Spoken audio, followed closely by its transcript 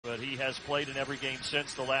he has played in every game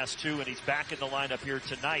since the last two, and he's back in the lineup here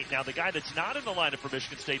tonight. Now, the guy that's not in the lineup for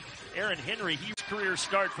Michigan State, Aaron Henry, his career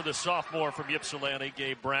start for the sophomore from Ypsilanti,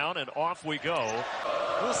 Gabe Brown, and off we go.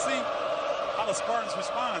 We'll see how the Spartans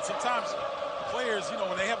respond. Sometimes players, you know,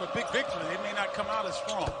 when they have a big victory, they may not come out as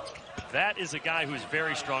strong. That is a guy who's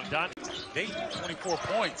very strong. Dayton, 24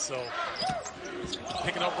 points, so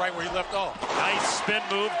picking up right where he left off. Nice spin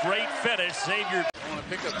move, great finish. Xavier. I want to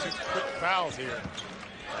pick up 2 quick fouls here.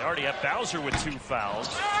 They already have Bowser with 2 fouls.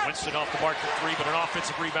 Winston off the mark for 3, but an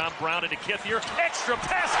offensive rebound. Brown into Kithier. Extra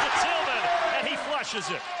pass to Tillman, and he flushes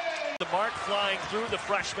it. The mark flying through the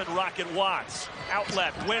freshman Rocket Watts.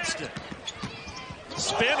 Outlet, Winston.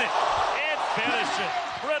 Spin it and finish it.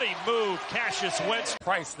 Pretty move, Cassius Winston.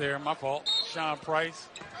 Price there, my fault. Sean Price.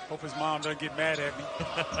 Hope his mom doesn't get mad at me.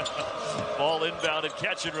 Ball inbound and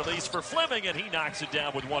catch and release for Fleming, and he knocks it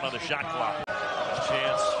down with 1 on the shot clock.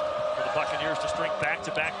 Chance for the Buccaneers to string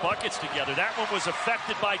back-to-back buckets together. That one was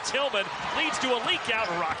affected by Tillman. Leads to a leak out.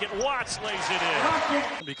 Rocket Watts lays it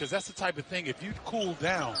in. Because that's the type of thing, if you cool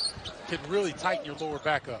down, it can really tighten your lower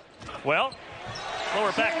back up. Well,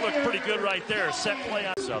 lower back looked pretty good right there. Set play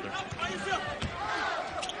on Southern.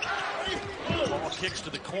 Ball kicks to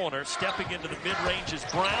the corner. Stepping into the mid-range is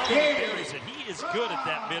Brown. He buries it. He is good at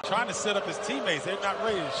that mid. Trying to set up his teammates. They're not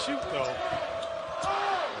ready to shoot, though.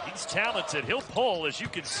 He's talented. He'll pull, as you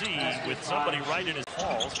can see, with somebody right in his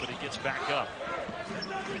falls, but he gets back up.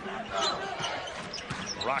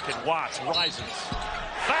 Rocket Watts rises.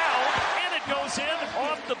 Foul, and it goes in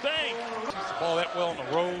off the bank. The ball that well on the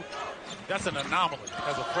road, that's an anomaly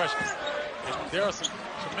as a freshman. And there are some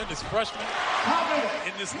tremendous freshmen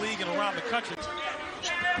in this league and around the country.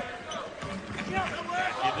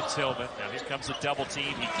 Back into Tillman. Now here comes a double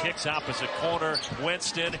team. He kicks opposite corner.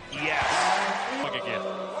 Winston, yes. Look again.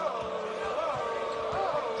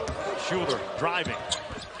 Schuler driving.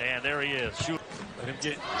 And there he is. Schuler. Let him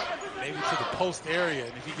get maybe to the post area,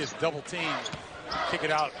 and if he gets double teamed, kick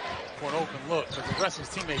it out for an open look, but the rest of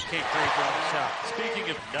his teammates can't create their own shot. Speaking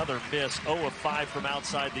of another miss, 0 of 5 from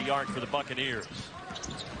outside the arc for the Buccaneers.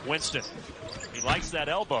 Winston, he likes that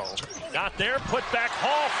elbow. Not there, put back,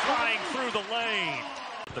 Hall flying through the lane.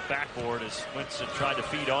 The backboard as Winston tried to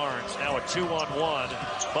feed Arns. Now a 2-on-1.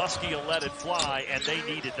 Buskey will let it fly, and they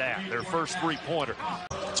needed that. Their first 3-pointer.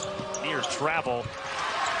 Near travel,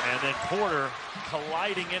 and then Porter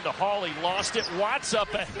colliding into Hall. He lost it. Watts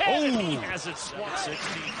up ahead. And he has it swung.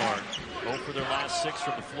 16 mark. Go for their last 6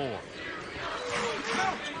 from the floor.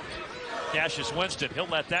 Cassius Winston, he'll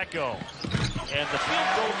let that go. And the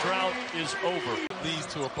field goal drought is over. Leads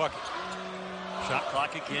to a bucket. Shot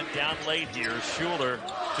clock again down late here. Schuler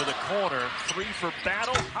to the corner. 3 for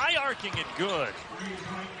Battle. High arcing it good.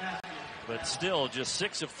 But still just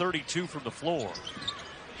 6 of 32 from the floor.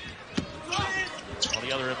 On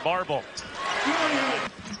the other end, Marble. 2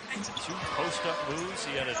 post-up moves.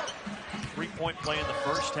 He had a 3-point play in the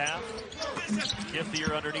first half.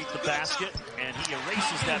 Kithier underneath the basket, and he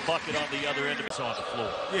erases that bucket on the other end of it on the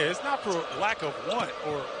floor. Yeah, it's not for lack of want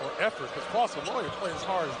or effort, because Foster Lawyer plays as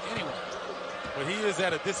hard as anyone. But he is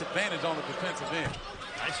at a disadvantage on the defensive end.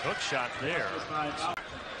 Nice hook shot there.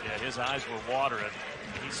 Yeah, his eyes were watering.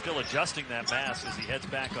 He's still adjusting that mask as he heads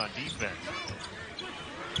back on defense.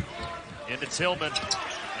 Into Tillman,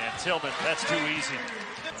 and Tillman, that's too easy.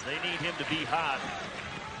 They need him to be hot.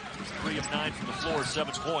 He's 3 of 9 from the floor,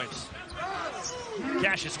 7 points.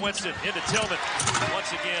 Cassius Winston into Tillman.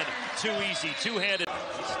 Once again, too easy, two-handed.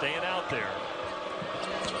 He's staying out there.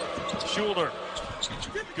 Schuler,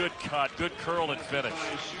 good cut, good curl and finish.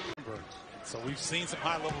 So we've seen some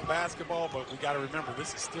high-level basketball, but we got to remember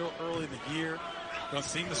this is still early in the year. Going to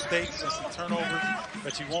see mistakes and some turnovers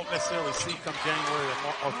that you won't necessarily see come January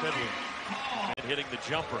or February. And hitting the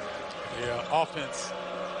jumper. Yeah, offense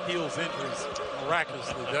heals injuries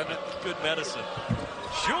miraculously, doesn't it? Good medicine.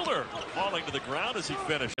 Schuler falling to the ground as he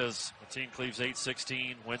finishes. The team cleaves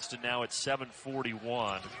 8-16. Winston now at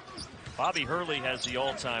 741. Bobby Hurley has the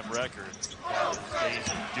all-time record. That is days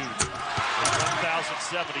of Duke.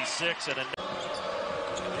 1,076 and a...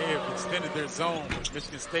 They have extended their zone.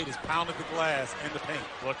 Michigan State has pounded the glass in the paint.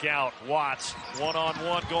 Look out. Watts,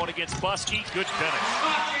 one-on-one going against Buskey. Good finish.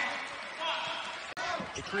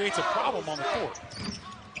 It creates a problem on the court.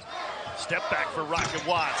 Step back for Rocket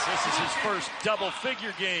Watts. This is his first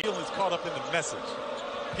double-figure game. He's caught up in the message.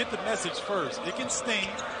 Get the message first. It can sting.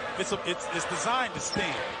 It's designed to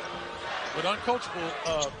sting. But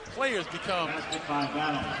uncoachable players become...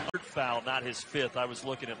 Third foul, not his 5th. I was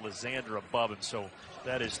looking at Lysandre above him, so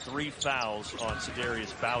that is 3 fouls on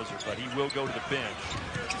Cedarius Bowser, but he will go to the bench.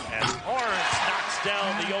 As Arns knocks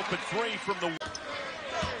down the open 3 from the...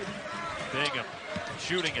 Bingham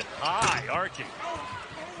Shooting it high, arcing.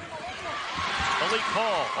 Malik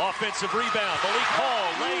Hall, offensive rebound. Malik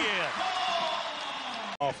Hall, lay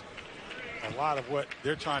in. A lot of what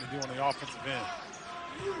they're trying to do on the offensive end.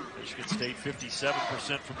 Michigan State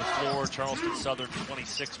 57% from the floor. Charleston Southern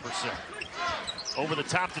 26%. Over the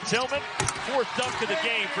top to Tillman. Fourth dunk of the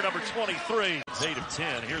game for number 23. He's 8 of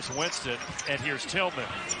 10. Here's Winston, and here's Tillman.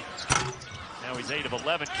 Now he's 8 of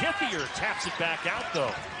 11. Kithier taps it back out,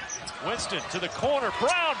 though. Winston to the corner.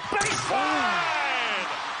 Brown, baseline!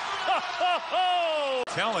 Ho, ho, ho!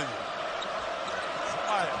 Telling you.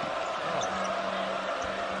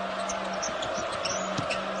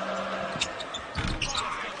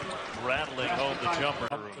 Rattling home the jumper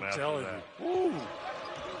room after that. Ooh.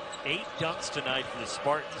 8 dunks tonight for the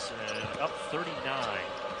Spartans and up 39.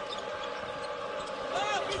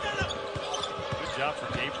 Good job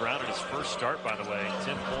for Dave Brown at his first start, by the way.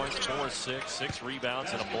 10 points, 4 assists, 6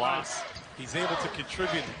 rebounds, and a block. He's able to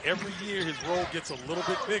contribute. Every year his role gets a little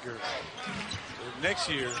bit bigger. Next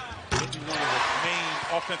year, he'll be one of the main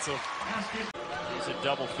offensive. He's in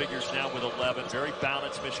double figures now with 11. Very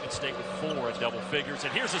balanced. Michigan State with 4 in double figures.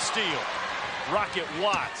 And here's a steal. Rocket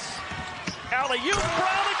Watts. Alley-oop,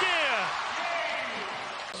 Brown again.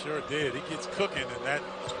 Sure did. He gets cooking, and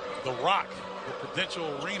the Rock, the Prudential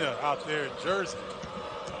Arena out there in Jersey,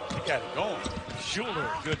 he got it going. Schuler,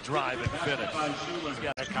 good drive and finish. He's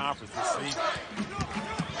got that conference this season.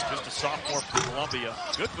 Just a sophomore from Columbia.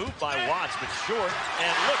 Good move by Watts, but short.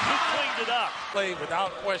 And look who cleaned it up. Played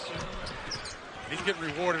without question. He's getting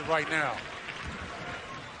rewarded right now.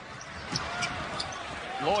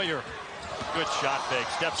 Lawyer. Good shot fake.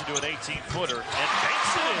 Steps into an 18-footer and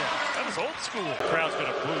banks it in. That was old school. The crowd's going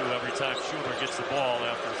to boo every time Schuler gets the ball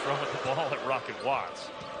after throwing the ball at Rocket Watts.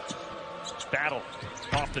 Battle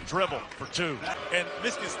off the dribble for 2. And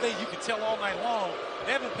Michigan State, you can tell all night long,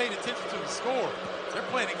 they haven't paid attention to the score. They're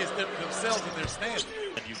playing against themselves in their standing.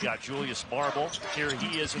 And you've got Julius Marble. Here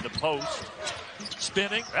he is in the post.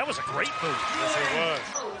 Spinning. That was a great move. Yes, it was.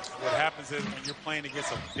 What happens is when you're playing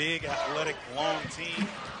against a big, athletic, long team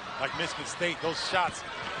like Michigan State, those shots,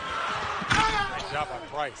 nice job by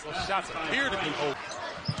Price. Those shots appear to be open.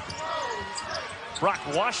 Brock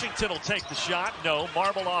Washington will take the shot. No.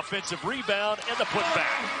 Marble offensive rebound and the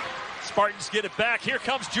putback. Spartans get it back. Here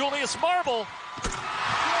comes Julius Marble. For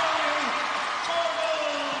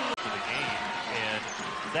the game. And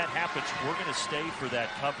if that happens, we're going to stay for that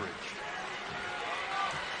coverage.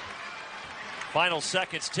 Final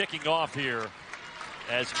seconds ticking off here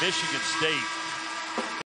as Michigan State